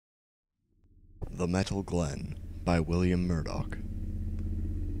The Metal Glen by William Murdoch.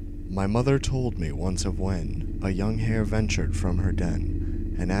 My mother told me once of when a young hare ventured from her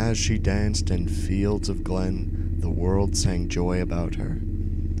den, and as she danced in fields of glen, the world sang joy about her.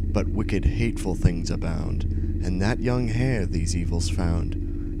 But wicked, hateful things abound, and that young hare these evils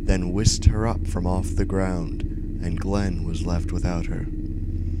found, then whisked her up from off the ground, and Glen was left without her.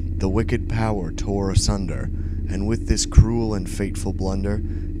 The wicked power tore asunder, and with this cruel and fateful blunder,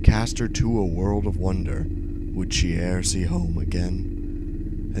 cast her to a world of wonder. Would she e'er see home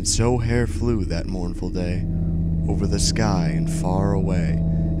again? And so hare flew that mournful day, over the sky and far away,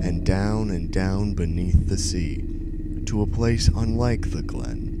 and down beneath the sea, to a place unlike the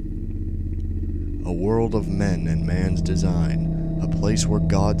glen. A world of men and man's design, a place where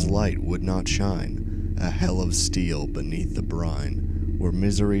God's light would not shine, a hell of steel beneath the brine, where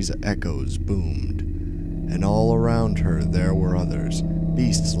misery's echoes boomed. And all around her there were others,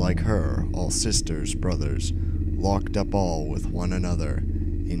 beasts like her, all sisters, brothers, locked up all with one another,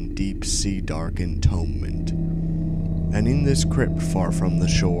 in deep sea-dark entombment. And in this crypt far from the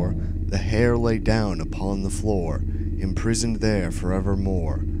shore, the hare lay down upon the floor, imprisoned there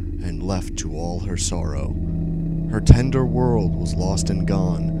forevermore, and left to all her sorrow. Her tender world was lost and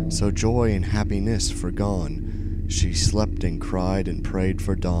gone, so joy and happiness forgone, she slept and cried and prayed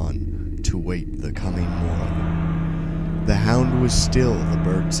for dawn, to wait the coming morrow. The hound was still, the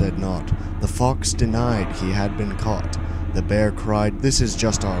bird said naught, the fox denied he had been caught, the bear cried, "This is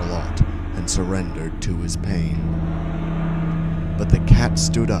just our lot," and surrendered to his pain. But the cat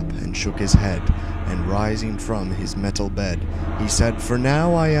stood up and shook his head, and rising from his metal bed, he said, "For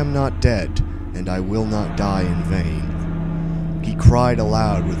now I am not dead, and I will not die in vain." He cried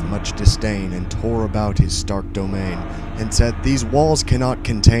aloud with much disdain, and tore about his stark domain, and said, "These walls cannot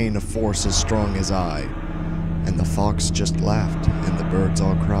contain a force as strong as I." And the fox just laughed, and the birds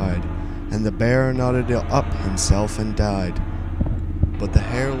all cried, and the bear nodded up himself and died. But the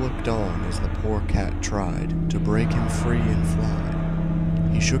hare looked on as the poor cat tried to break him free and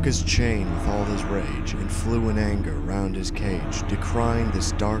fly. He shook his chain with all his rage, and flew in anger round his cage, decrying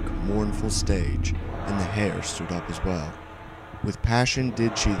this dark, mournful stage, and the hare stood up as well. With passion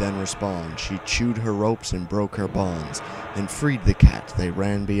did she then respond, she chewed her ropes and broke her bonds, and freed the cat, they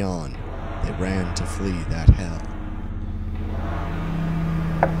ran beyond, they ran to flee that hell.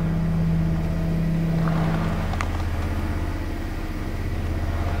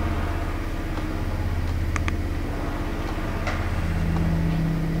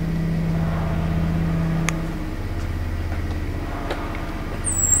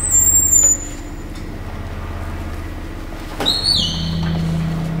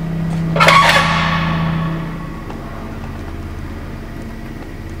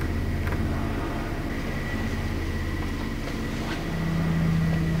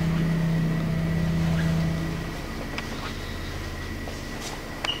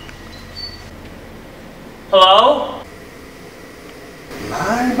 Hello?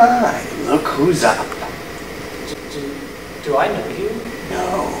 My, look who's up. Do I know you?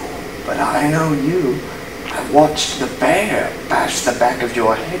 No, but I know you. I watched the bear bash the back of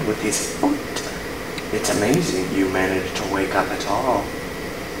your head with his foot. It's amazing you managed to wake up at all.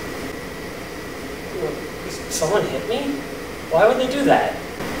 Someone hit me? Why would they do that?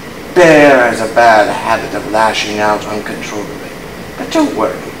 Bear has a bad habit of lashing out uncontrollably. But don't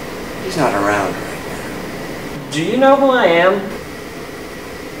worry, he's not around right now. Do you know who I am?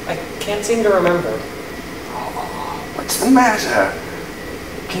 I can't seem to remember. Oh, what's the matter?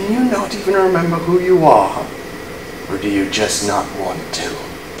 Can you not even remember who you are? Or do you just not want to?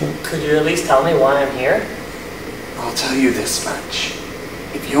 Could you at least tell me why I'm here? I'll tell you this much.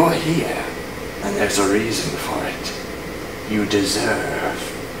 If you're here, then there's a reason for it. You deserve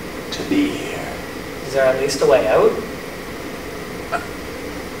to be here. Is there at least a way out?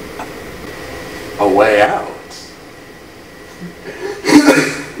 A way out?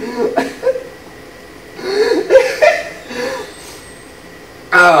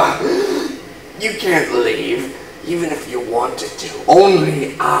 You can't leave, even if you wanted to.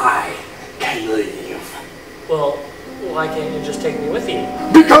 Only I can leave. Well, why can't you just take me with you?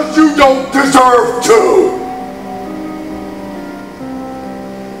 Because you don't deserve to!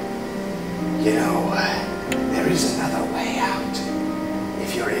 You know, there is another way out,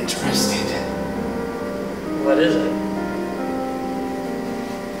 if you're interested. What is it?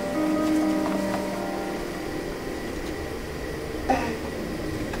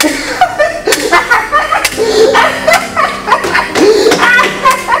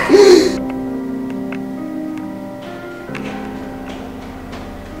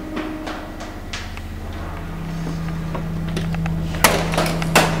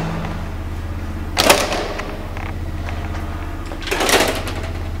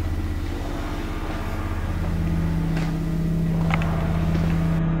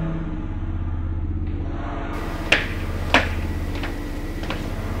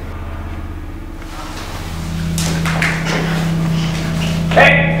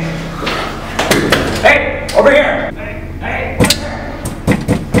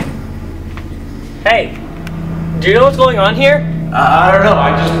 Do you know what's going on here? I don't know,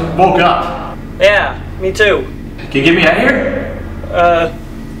 I just woke up. Yeah, me too. Can you get me out of here?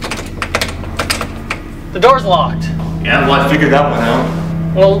 The door's locked. Yeah, well, I figured that one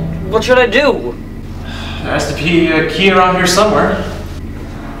out. Well, what should I do? There has to be a key around here somewhere.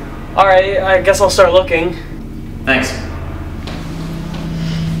 Alright, I guess I'll start looking. Thanks.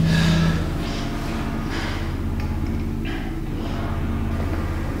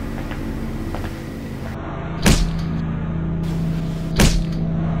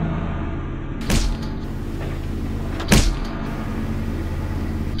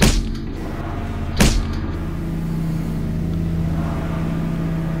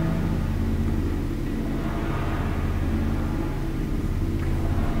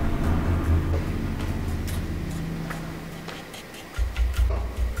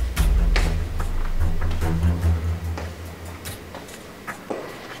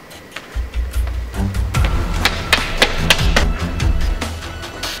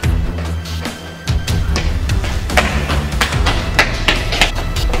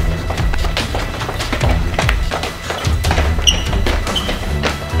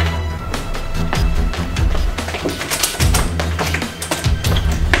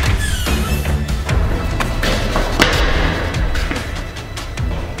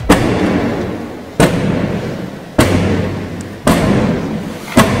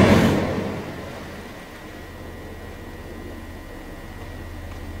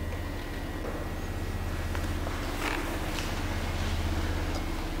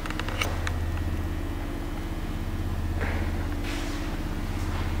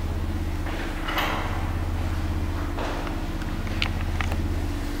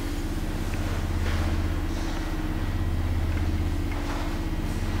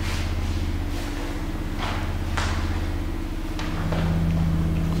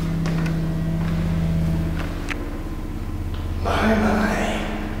 My,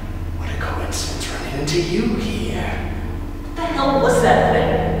 what a coincidence running into you here. What the hell was that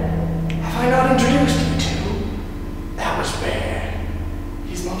thing? Have I not introduced you to? That was Bear.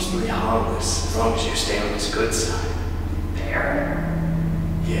 He's mostly harmless, as long as you stay on his good side. Bear?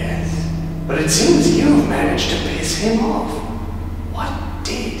 Yes, but it seems you've managed to piss him off. What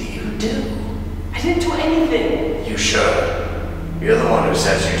did you do? I didn't do anything. You sure? You're the one who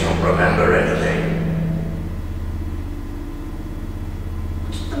says you don't remember anything.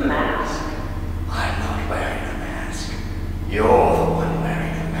 The mask. I'm not wearing a mask. You're the one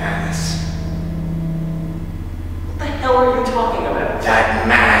wearing a mask. What the hell are you talking about? That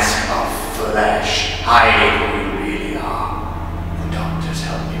mask of flesh, hiding who you really are. The doctors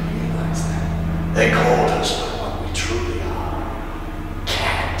helped me realize that. They called us by what we truly are.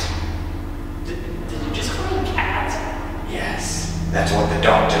 Cat. Did you just call me cat? Yes, that's what the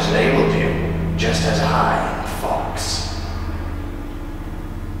doctors labeled you, just as I am fox.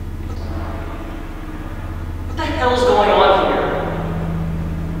 What the hell's going on here?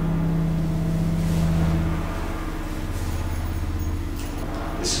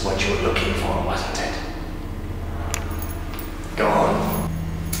 This is what you were looking for, wasn't it? Go on.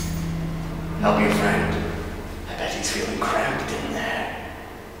 Help your friend. I bet he's feeling cramped in there.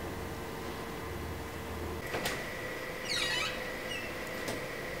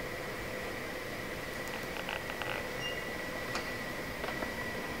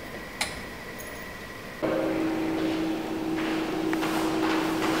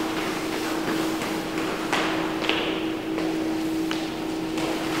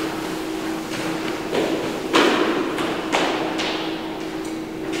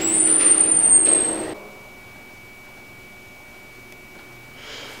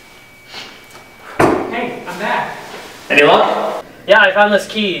 Hey, I'm back. Any luck? Yeah, I found this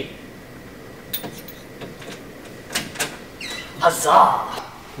key. Huzzah!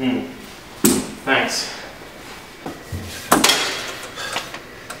 Thanks.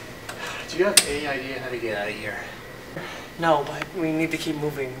 Do you have any idea how to get out of here? No, but we need to keep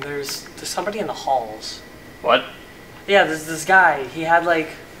moving. There's somebody in the halls. What? Yeah, there's this guy. He had like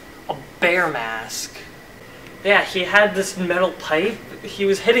a bear mask. Yeah, he had this metal pipe. He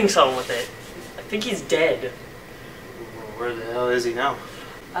was hitting someone with it. I think he's dead. Where the hell is he now?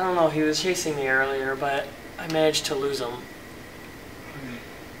 I don't know, he was chasing me earlier, but I managed to lose him.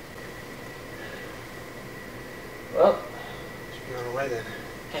 Well, Should be on the way then.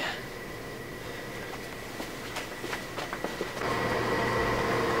 yeah.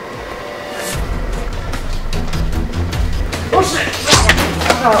 Oh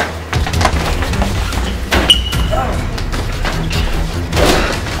shit!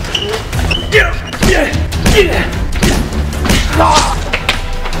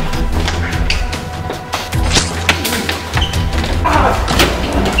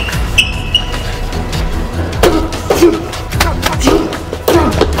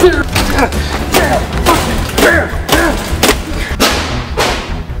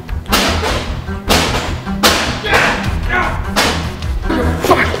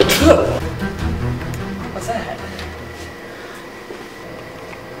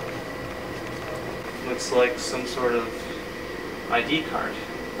 some sort of ID card.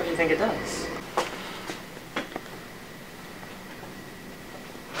 What do you think it does?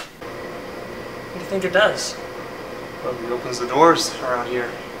 What do you think it does? Probably opens the doors around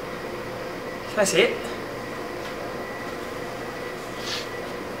here. Can I see it?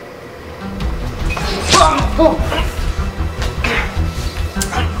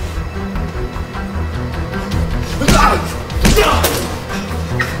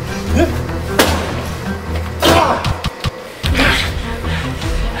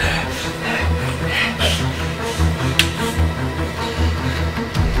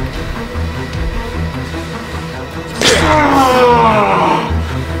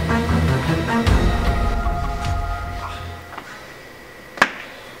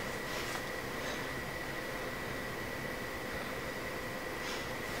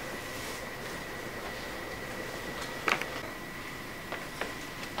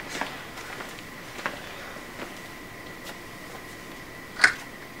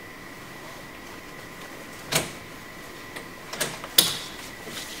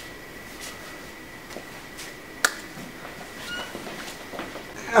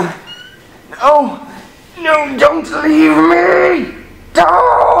 No! No, don't leave me!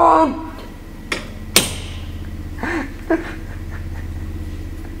 Don't!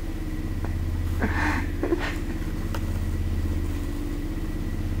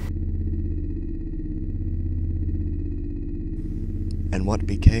 And what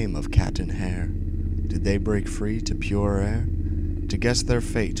became of Cat and Hare? Did they break free to pure air? To guess their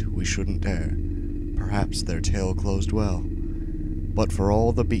fate we shouldn't dare. Perhaps their tale closed well. But for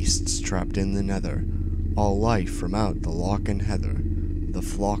all the beasts trapped in the nether, all life from out the loch and heather, the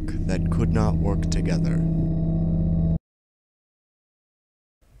flock that could not work together,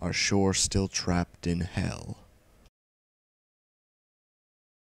 are sure still trapped in hell.